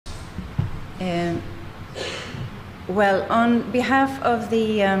Well, on behalf of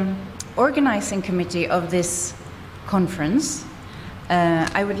the organizing committee of this conference,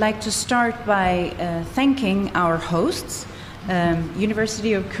 I would like to start by thanking our hosts,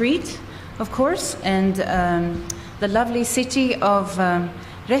 University of Crete, of course, and the lovely city of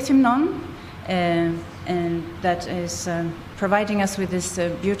Rethymnon, and that is providing us with this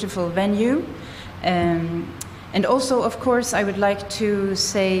beautiful venue. And also, of course, I would like to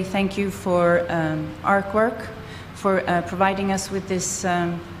say thank you for ARKWORK for providing us with this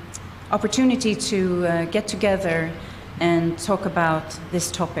opportunity to get together and talk about this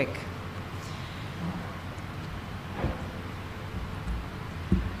topic.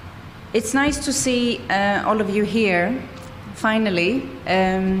 It's nice to see all of you here, finally.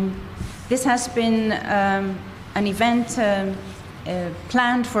 This has been an event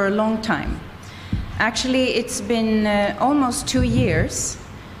planned for a long time. Actually, it's been almost 2 years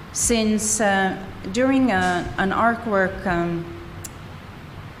since during an ARKWORK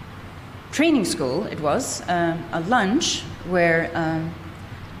training school, it was, a lunch where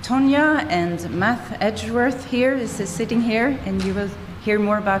Antonia and Matt Edgeworth here is sitting here, and you will hear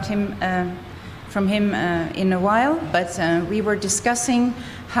more about him from him in a while, but we were discussing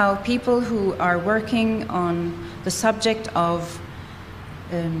how people who are working on the subject of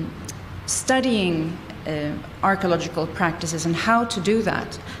studying archaeological practices and how to do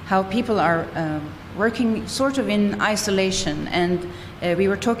that, how people are working sort of in isolation, and we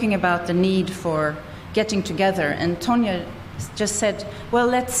were talking about the need for getting together, and Tonya just said, well,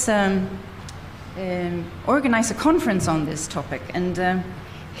 let's organize a conference on this topic, and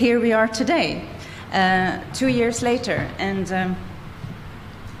here we are today, 2 years later, and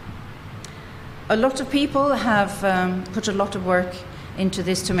a lot of people have put a lot of work into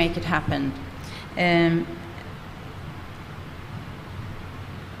this to make it happen. And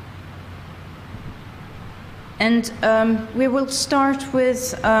we will start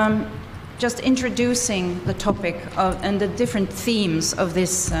with just introducing the topic and the different themes of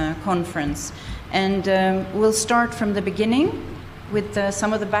this conference. And we'll start from the beginning with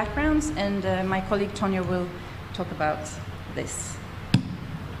some of the backgrounds, and my colleague Tonya will talk about this.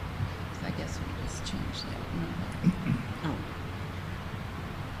 I guess we just change that. Oh.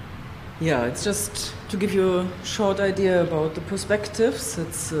 Yeah, it's just to give you a short idea about the perspectives.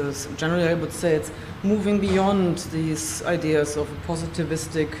 It's generally, I would say, it's moving beyond these ideas of a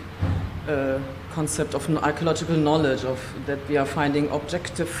positivistic concept of archaeological knowledge, of that we are finding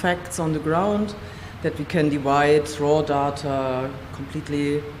objective facts on the ground, that we can divide raw data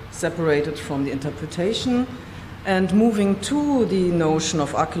completely separated from the interpretation, and moving to the notion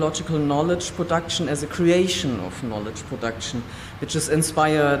of archaeological knowledge production as a creation of knowledge production, which is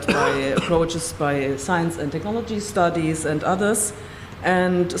inspired by approaches by science and technology studies and others,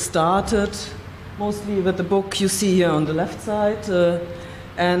 and started mostly with the book you see here on the left side,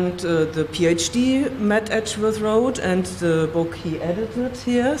 and the PhD Matt Edgeworth wrote, and the book he edited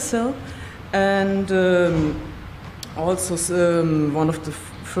here, and also one of the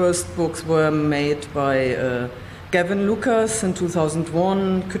first books were made by Gavin Lucas in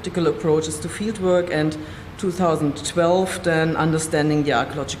 2001, Critical Approaches to Fieldwork, and 2012, then Understanding the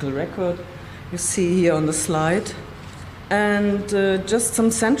Archaeological Record, you see here on the slide. And just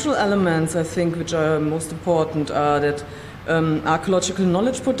some central elements, I think, which are most important are that archaeological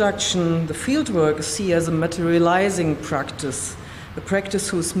knowledge production, the fieldwork, is seen as a materializing practice, a practice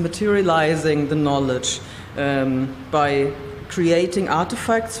who's materializing the knowledge by creating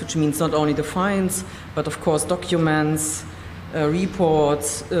artifacts, which means not only the finds, but of course documents,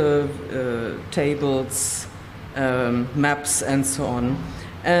 reports, tables, maps, and so on.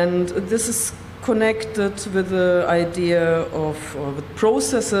 And this is connected with the idea of with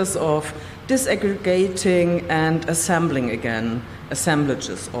processes of disaggregating and assembling again,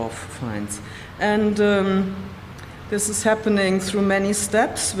 assemblages of finds. And this is happening through many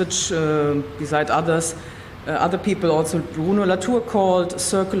steps, which, beside others, other people also, Bruno Latour called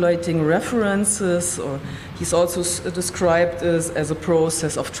circulating references, or he's also described as a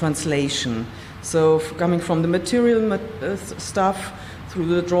process of translation. So coming from the material stuff through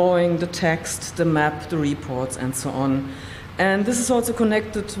the drawing, the text, the map, the reports, and so on. And this is also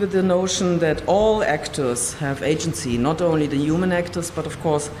connected with the notion that all actors have agency, not only the human actors, but of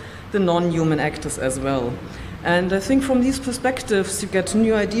course the non-human actors as well. And I think from these perspectives you get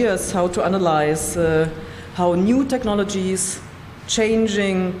new ideas how to analyze how new technologies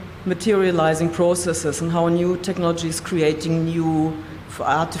changing, materializing processes, and how new technologies creating new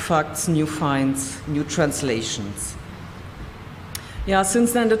artifacts, new finds, new translations. Yeah,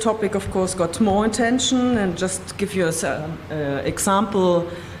 since then the topic of course got more attention, and just to give you an example,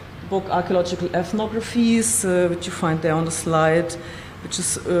 book Archaeological Ethnographies, which you find there on the slide, which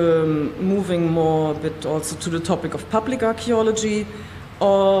is moving more a bit also to the topic of public archaeology.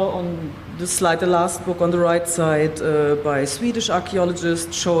 Or on the slide, the last book on the right side, by Swedish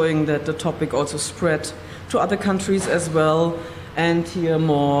archaeologists, showing that the topic also spread to other countries as well. And here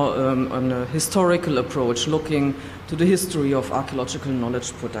more on a historical approach, looking to the history of archaeological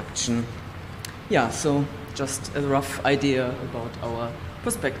knowledge production. Yeah, so just a rough idea about our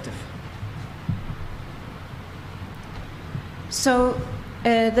perspective. So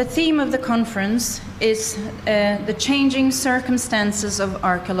the theme of the conference is the changing circumstances of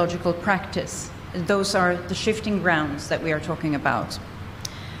archaeological practice. Those are the shifting grounds that we are talking about.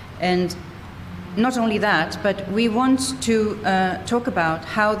 And not only that, but we want to talk about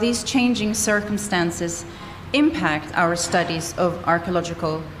how these changing circumstances impact our studies of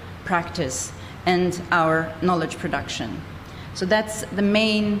archaeological practice and our knowledge production. So that's the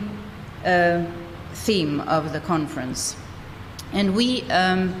main theme of the conference. And we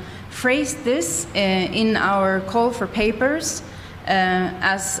phrased this in our call for papers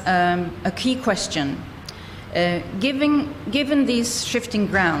as a key question. Given these shifting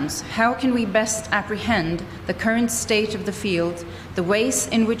grounds, how can we best apprehend the current state of the field, the ways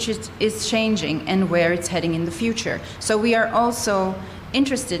in which it is changing, and where it's heading in the future? So we are also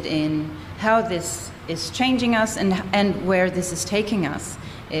interested in how this is changing us and where this is taking us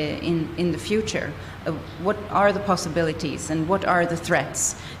in the future. What are the possibilities and what are the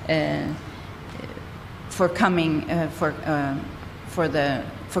threats for coming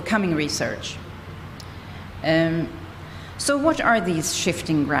research? So what are these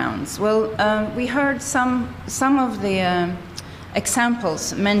shifting grounds? Well, we heard some of the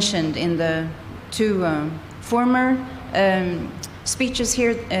examples mentioned in the two former speeches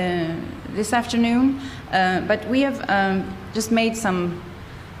here this afternoon, but we have just made some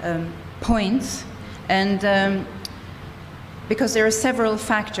points, and because there are several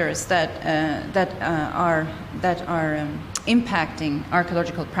factors that are impacting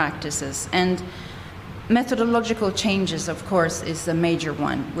archaeological practices, and methodological changes, of course, is a major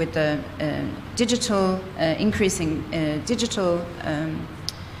one, with the increasing digital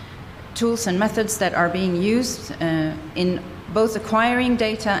tools and methods that are being used in both acquiring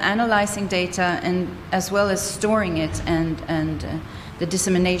data, analyzing data, and as well as storing it and the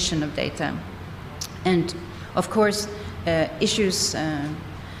dissemination of data. And of course, issues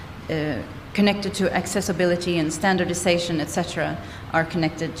connected to accessibility and standardization, etc., are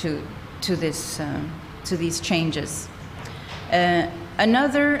connected to these changes.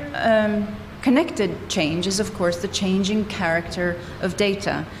 Another connected change is, of course, the changing character of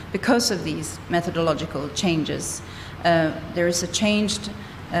data because of these methodological changes. There is a changed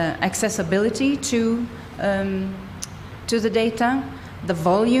accessibility to the data, the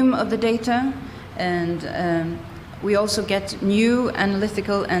volume of the data, and we also get new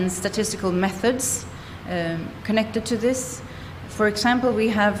analytical and statistical methods connected to this. For example, we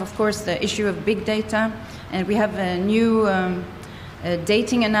have, of course, the issue of big data, and we have a new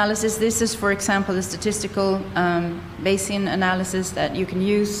dating analysis. This is, for example, a statistical Bayesian analysis that you can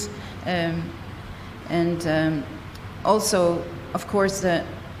use, and also, of course, the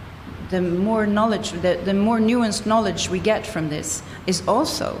more knowledge, the more nuanced knowledge we get from this is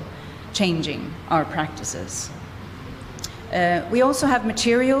also changing our practices. We also have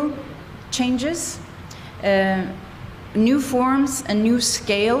material changes, new forms and new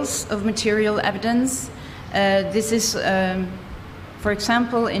scales of material evidence. This is, for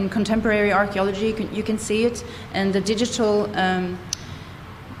example, in contemporary archaeology, you can see it, and the digital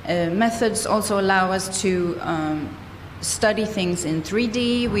methods also allow us to study things in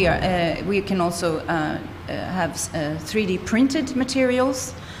 3D. We can also have 3D printed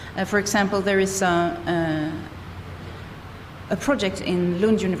materials. For example, there is a project in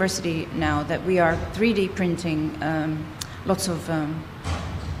Lund University now that we are 3D printing lots of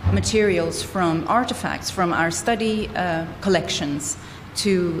materials from artifacts from our study collections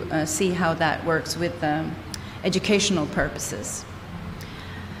to see how that works with educational purposes.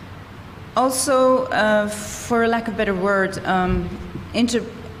 Also, for lack of a better word,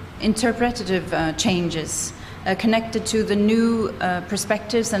 interpretative changes connected to the new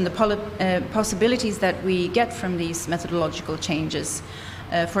perspectives and the possibilities that we get from these methodological changes.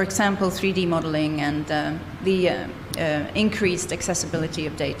 For example, 3D modeling and the increased accessibility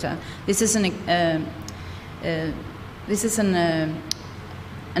of data. This is an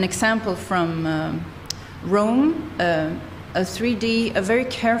example from Rome, a very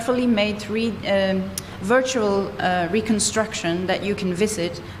carefully made virtual reconstruction that you can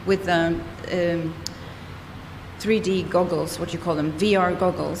visit with 3D goggles, what you call them, VR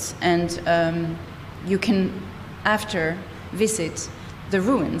goggles, and you can, after, visit the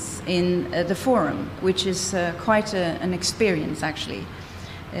ruins in the Forum, which is quite an experience, actually.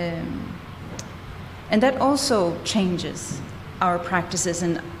 And that also changes our practices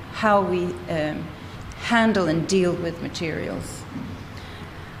and how we handle and deal with materials.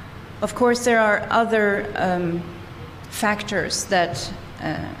 Of course, there are other factors that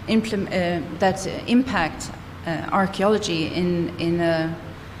impact archaeology in a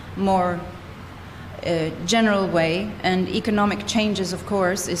more general way, and economic changes, of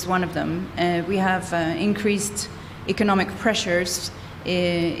course, is one of them. We have increased economic pressures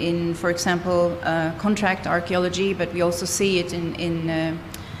in, for example, contract archaeology, but we also see it in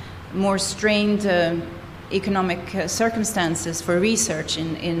more strained economic circumstances for research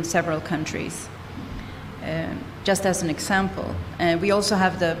in several countries. Just as an example. We also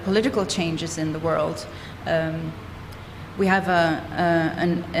have the political changes in the world. We have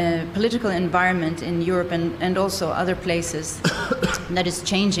a political environment in Europe and also other places that is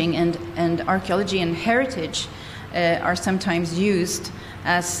changing, and archaeology and heritage are sometimes used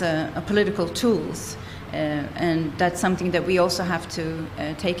as political tools. And that's something that we also have to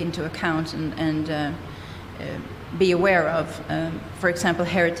take into account and be aware of. For example,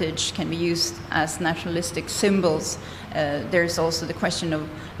 heritage can be used as nationalistic symbols. There's also the question of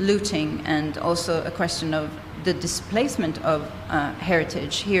looting and also a question of the displacement of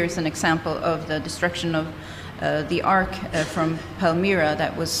heritage. Here's an example of the destruction of the Ark from Palmyra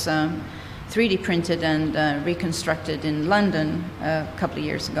that was 3D printed and reconstructed in London a couple of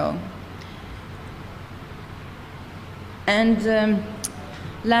years ago. And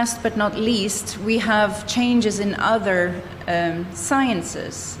last but not least, we have changes in other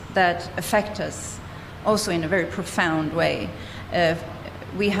sciences that affect us also in a very profound way.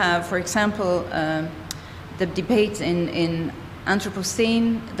 We have, for example, the debate in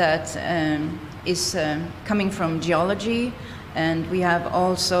Anthropocene that is coming from geology, and we have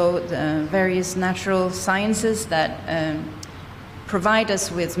also the various natural sciences that provide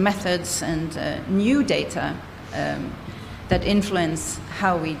us with methods and new data that influence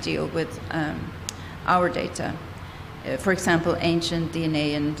how we deal with our data. For example, ancient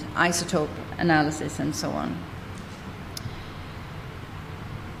DNA and isotope analysis and so on.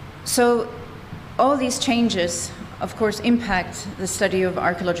 So all these changes, of course, impact the study of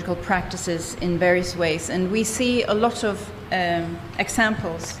archaeological practices in various ways, and we see a lot of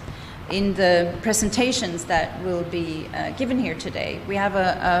examples in the presentations that will be given here today. We have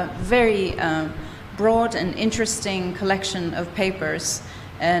a very broad and interesting collection of papers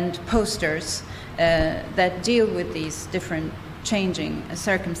and posters that deal with these different changing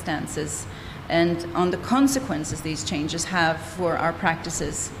circumstances and on the consequences these changes have for our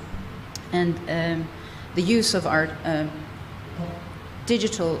practices and the use of our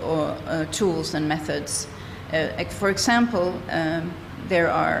digital tools and methods. For example,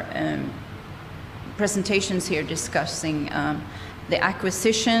 there are presentations here discussing the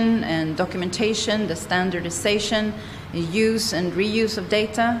acquisition and documentation, the standardization, use and reuse of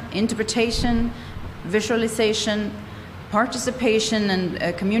data, interpretation, visualization, participation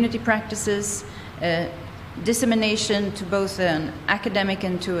and community practices, dissemination to both an academic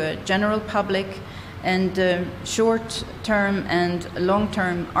and to a general public, and short-term and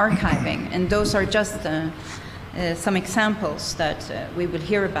long-term archiving. And those are just some examples that we will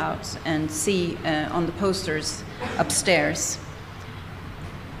hear about and see on the posters upstairs.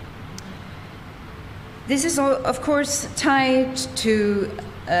 This is, of course, tied to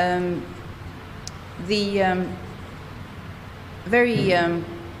the very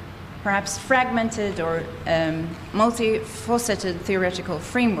perhaps fragmented or multifaceted theoretical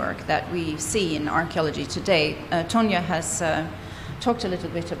framework that we see in archaeology today. Antonia has talked a little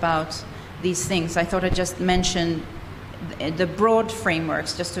bit about these things. I thought I'd just mention the broad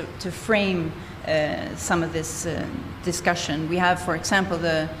frameworks just to frame some of this discussion. We have, for example,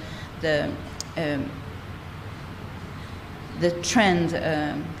 the trend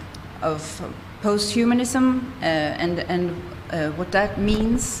of post-humanism and what that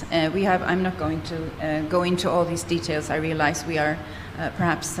means. I'm not going to go into all these details. I realize we are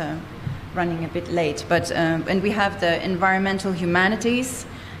perhaps running a bit late, but and we have the environmental humanities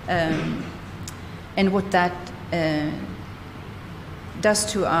and what that does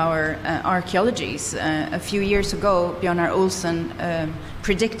to our archaeologies. A few years ago, Bjørnar Olsen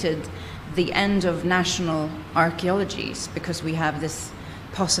predicted the end of national archaeologies because we have this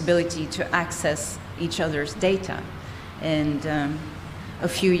possibility to access each other's data. And a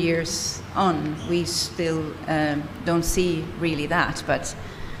few years on, we still don't see really that, but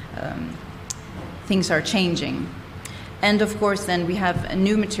things are changing. And of course, then we have a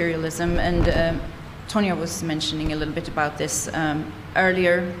new materialism, and Antonia was mentioning a little bit about this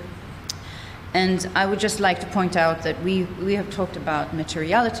earlier. And I would just like to point out that we have talked about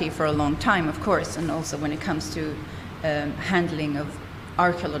materiality for a long time, of course, and also when it comes to handling of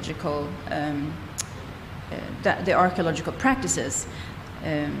archaeological, the archaeological practices.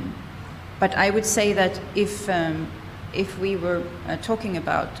 But I would say that if we were talking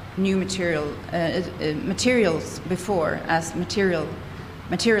about new materials before as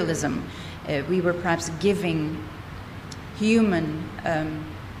materialism, we were perhaps giving human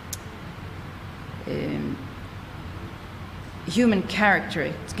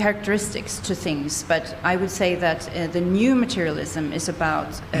characteristics to things, but I would say that the new materialism is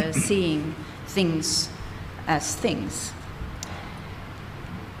about seeing things as things.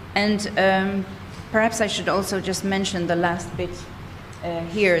 And perhaps I should also just mention the last bit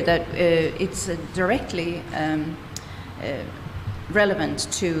here, that it's directly relevant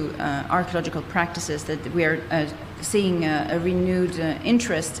to archaeological practices, that we are seeing a renewed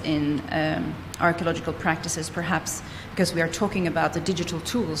interest in archaeological practices, perhaps because we are talking about the digital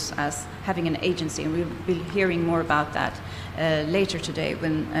tools as having an agency, and we'll be hearing more about that later today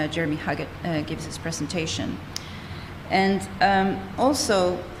when Jeremy Huggett gives his presentation. And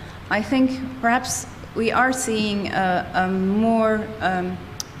also, I think perhaps we are seeing a more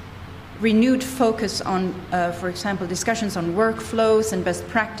renewed focus on, for example, discussions on workflows and best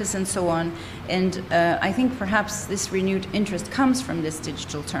practice and so on. And I think perhaps this renewed interest comes from this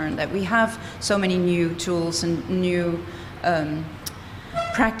digital turn, that we have so many new tools and new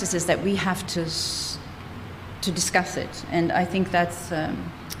practices that we have to discuss it. And I think that's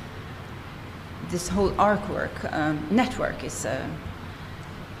this whole ARKWORK network is a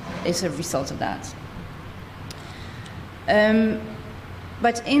result of that.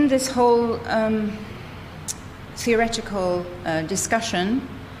 But in this whole theoretical discussion,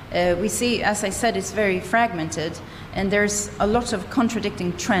 we see, as I said, it's very fragmented, and there's a lot of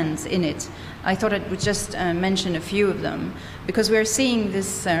contradicting trends in it. I thought I would just mention a few of them, because we're seeing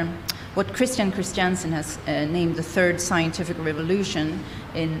this, what Christian Christiansen has named the third scientific revolution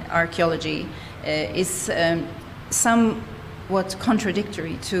in archaeology, is somewhat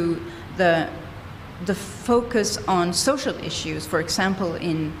contradictory to the focus on social issues, for example,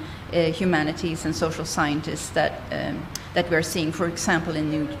 in humanities and social scientists that we're seeing, for example,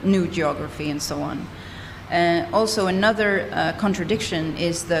 in new geography and so on. Also, another contradiction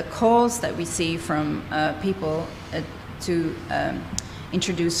is the calls that we see from people to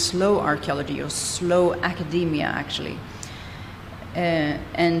introduce slow archaeology, or slow academia, actually.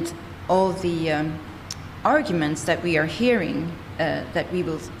 And all the arguments that we are hearing that we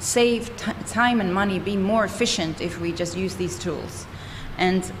will save time and money, be more efficient if we just use these tools.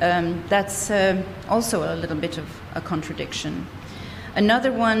 And that's also a little bit of a contradiction.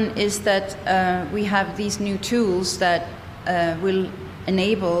 Another one is that we have these new tools that will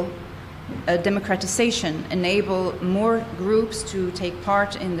enable democratization, enable more groups to take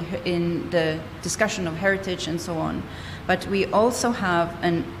part in the discussion of heritage and so on. But we also have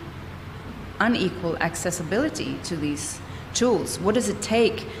an unequal accessibility to these tools. What does it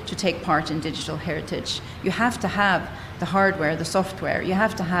take to take part in digital heritage? You have to have the hardware, the software, you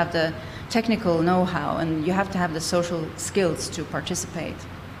have to have the technical know-how, and you have to have the social skills to participate.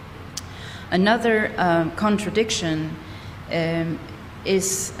 Another contradiction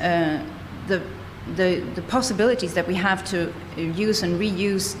is the possibilities that we have to use and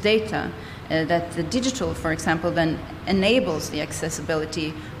reuse data, that the digital, for example, then enables the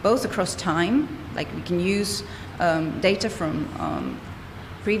accessibility both across time, like we can use data from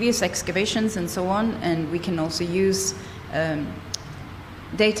previous excavations and so on, and we can also use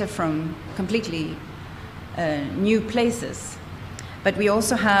data from completely new places. But we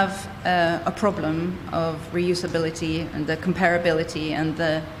also have a problem of reusability and the comparability and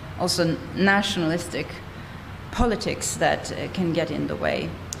the also nationalistic politics that can get in the way.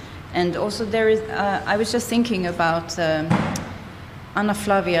 And also there is, I was just thinking about Anna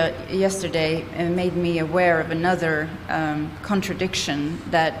Flavia yesterday made me aware of another contradiction,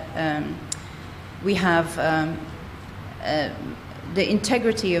 that we have the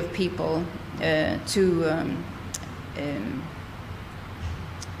integrity of people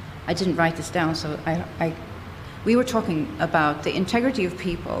I didn't write this down, so we were talking about the integrity of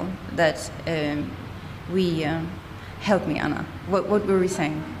people that help me, Anna. What were we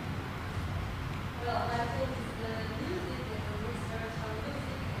saying? Well, I think the music is the research on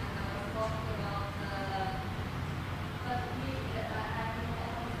music, and I was talking about but me, I'm an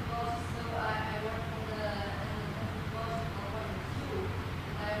anthropologist, so I work from the anthropological point of view.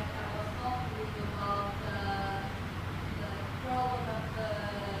 I was talking with you about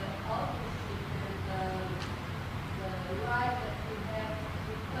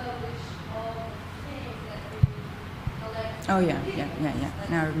Oh yeah.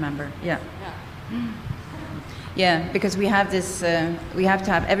 Now I remember. Yeah. Yeah, because we have this. We have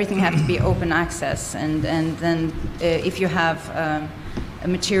to have everything have to be open access, and then if you have a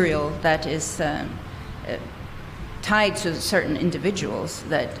material that is tied to certain individuals,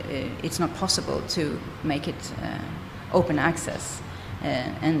 that it's not possible to make it open access,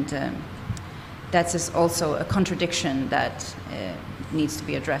 and that is also a contradiction that needs to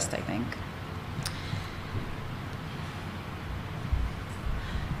be addressed, I think.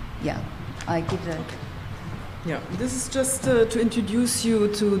 Yeah, I give the... Yeah, this is just to introduce you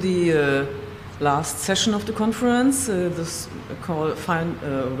to the last session of the conference. This find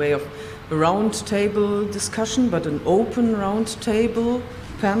a way of a round table discussion, but an open round table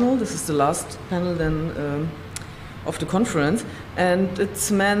panel. This is the last panel then of the conference, and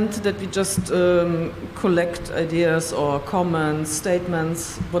it's meant that we just collect ideas or comments,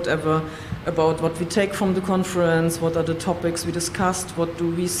 statements, whatever, about what we take from the conference, what are the topics we discussed, what do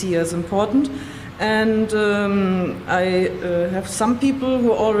we see as important. And I have some people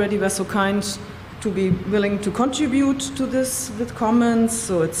who already were so kind to be willing to contribute to this with comments.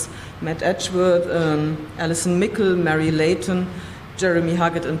 So it's Matt Edgeworth, Alison Mickle, Mary Layton, Jeremy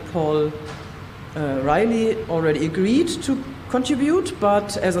Huggett and Paul Riley already agreed to contribute,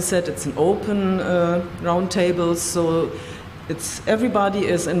 but as I said, it's an open round table, so everybody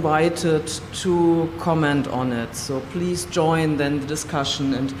is invited to comment on it. So please join then the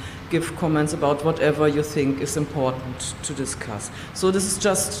discussion and give comments about whatever you think is important to discuss. So this is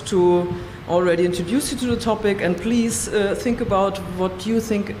just to already introduce you to the topic, and please think about what you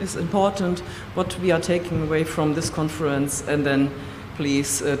think is important, what we are taking away from this conference, and then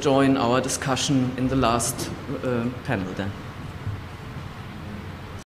please join our discussion in the last panel then.